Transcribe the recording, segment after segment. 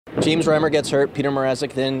James Reimer gets hurt, Peter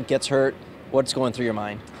Mrazek then gets hurt. What's going through your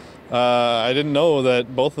mind? I didn't know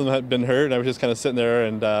that both of them had been hurt. I was just kind of sitting there,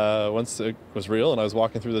 and once it was real and I was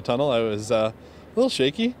walking through the tunnel, I was a little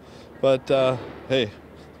shaky. But hey,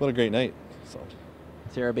 what a great night. So.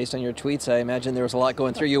 Sarah, based on your tweets, I imagine there was a lot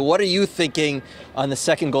going through you. What are you thinking on the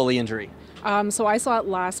second goalie injury? So I saw it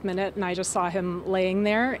last minute, and I just saw him laying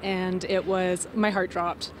there, and my heart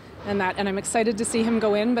dropped. And I'm excited to see him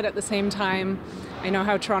go in, but at the same time, I know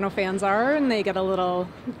how Toronto fans are, and they get a little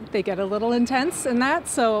intense in that.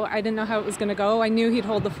 So I didn't know how it was going to go. I knew he'd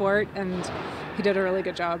hold the fort, and he did a really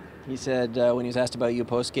good job. He said when he was asked about you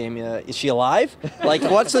post game, is she alive? Like,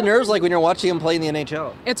 what's the nerves like when you're watching him play in the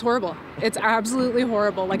NHL? It's horrible. It's absolutely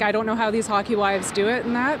horrible. Like, I don't know how these hockey wives do it,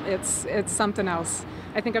 and that it's something else.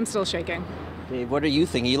 I think I'm still shaking. Dave, what are you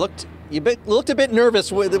thinking? You looked a bit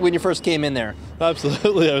nervous when you first came in there.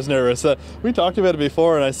 Absolutely, I was nervous. We talked about it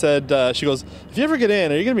before, and I said, she goes, "If you ever get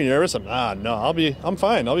in, are you going to be nervous?" I'm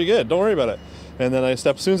fine. I'll be good. Don't worry about it. And then as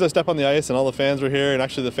soon as I stepped on the ice and all the fans were here, and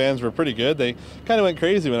actually the fans were pretty good, they kind of went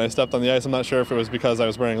crazy when I stepped on the ice. I'm not sure if it was because I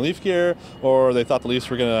was wearing Leaf gear or they thought the Leafs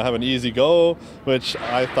were going to have an easy go, which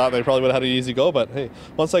I thought they probably would have had an easy go. But hey,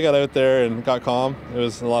 once I got out there and got calm, it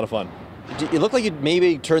was a lot of fun. You looked like you'd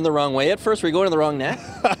maybe turned the wrong way at first. Were you going in the wrong net?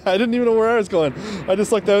 I didn't even know where I was going. I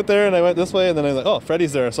just looked out there and I went this way, and then I was like, oh,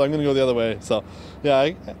 Freddie's there, so I'm going to go the other way. So,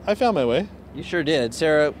 yeah, I found my way. You sure did.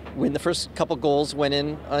 Sarah, when the first couple goals went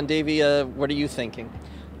in on Davey, what are you thinking?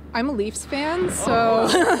 I'm a Leafs fan, so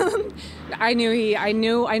I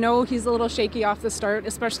know he's a little shaky off the start,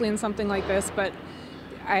 especially in something like this, but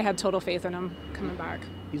I had total faith in him coming back.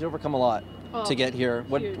 He's overcome a lot to get here.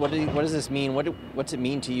 What does this mean? What's it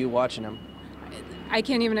mean to you watching him? I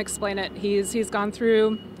can't even explain it. He's gone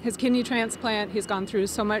through his kidney transplant. He's gone through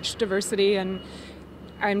so much diversity, and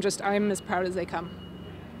I'm as proud as they come.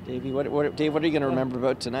 Davey, what are you going to remember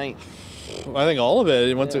about tonight? I think all of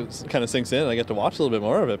it. Once it kind of sinks in, I get to watch a little bit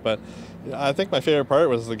more of it. But I think my favorite part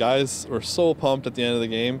was the guys were so pumped at the end of the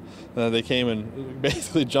game. They came and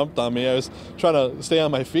basically jumped on me. I was trying to stay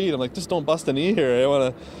on my feet. I'm like, just don't bust a knee here. I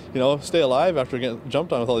want to, stay alive after getting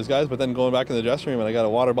jumped on with all these guys. But then going back in the dressing room, and I got a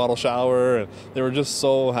water bottle shower, and they were just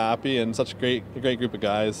so happy, and such a great group of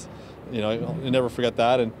guys. You never forget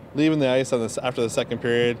that. And leaving the ice after the second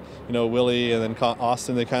period, Willie and then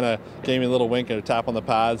Austin, they kind of gave me a little wink and a tap on the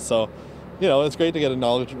pads. So, it's great to get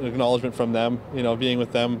acknowledgement from them, being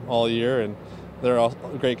with them all year. And they're all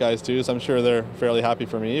great guys too, so I'm sure they're fairly happy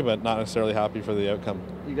for me, but not necessarily happy for the outcome.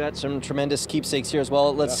 You got some tremendous keepsakes here as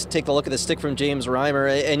well. Let's take a look at the stick from James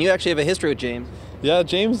Reimer. And you actually have a history with James. Yeah,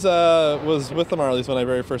 James was with the Marlies when I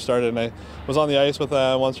very first started, and I was on the ice with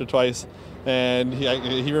once or twice. And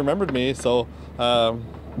he remembered me, so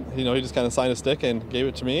he just kind of signed a stick and gave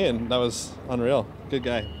it to me, and that was unreal. Good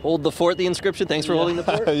guy. Hold the fort, the inscription. Thanks for holding the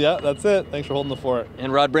fort. Yeah, that's it. Thanks for holding the fort.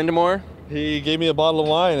 And Rod Brindamore? He gave me a bottle of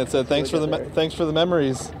wine. It said, thanks for the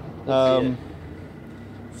memories.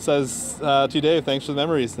 Says to you, Dave, thanks for the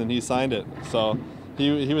memories, and he signed it. So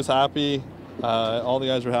he was happy. All the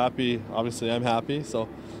guys were happy. Obviously, I'm happy. So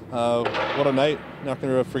what a night. Not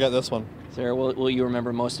going to forget this one. Sarah, what will you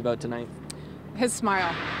remember most about tonight? His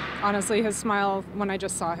smile. Honestly, his smile when I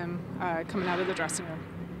just saw him coming out of the dressing room.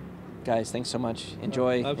 Guys, thanks so much.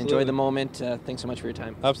 Enjoy the moment. Thanks so much for your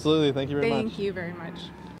time. Absolutely. Thank you very much. Thank you very much.